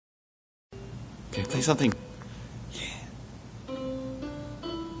Okay, play something. You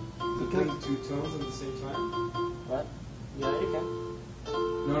play two tones at the same time? What? Yeah, you can.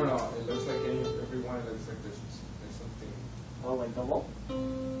 No. It looks like every one. It looks like there's something. Oh, like double?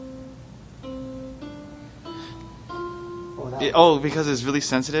 Because it's really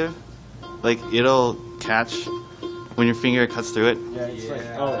sensitive. Like it'll catch when your finger cuts through it. Yeah, it's like.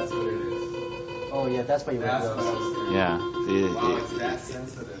 That's what it is. Oh, yeah, that's why you wear That's gloves. what I was thinking. Yeah. Wow, it's that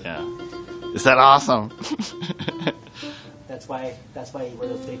sensitive. Yeah. Is that awesome? That's why you wear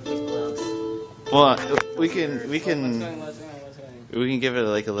those big gloves. Well, we can What's going? give it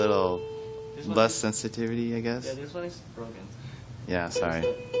like a little less sensitivity, I guess. Yeah, this one is broken. Yeah, sorry.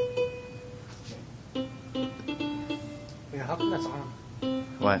 Yeah, how come that's on?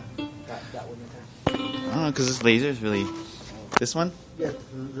 What? That one right I don't know, because this laser is really. This one? there. Yeah,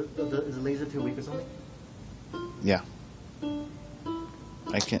 is the laser too weak or something? Yeah.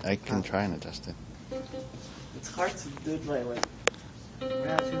 I can try and adjust it. It's hard to do it right. Like, we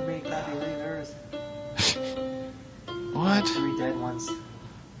have too many crappy lasers. What? 3 dead ones.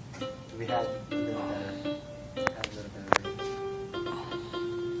 We had a little better.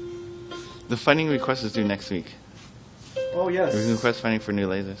 The funding request is due next week. Oh yes. We can request funding for new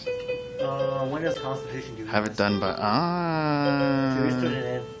lasers. When does Constitution do? Have it done by. Should we put it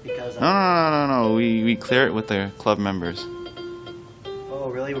in because? No. We clear it with the club members. Oh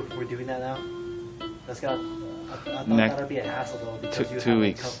really? We're doing that now. That's got. I thought that'd be a hassle though because you two have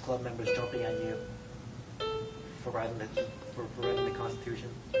weeks. Like, club members jumping at you for writing the Constitution.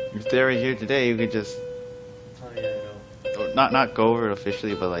 If they were here today, we could just Oh yeah, I know. not go over it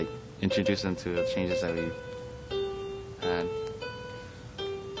officially, but like introduce them to the changes that we've had.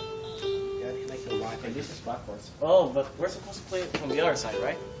 Yeah, you make the Wi-Fi. Okay, this is backwards. Oh, but we're supposed to play it from the other side,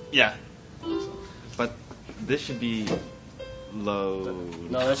 right? Yeah. But this should be low.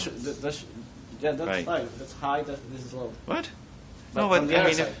 No, that's Right. fine. That's high. This is low. What? But No, but from the I other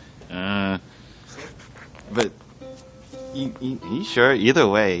mean, side. but you sure? Either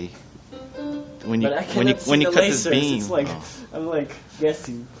way, when you But I cannot see when you the cut lasers. this beam, It's like I'm like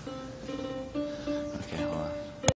guessing.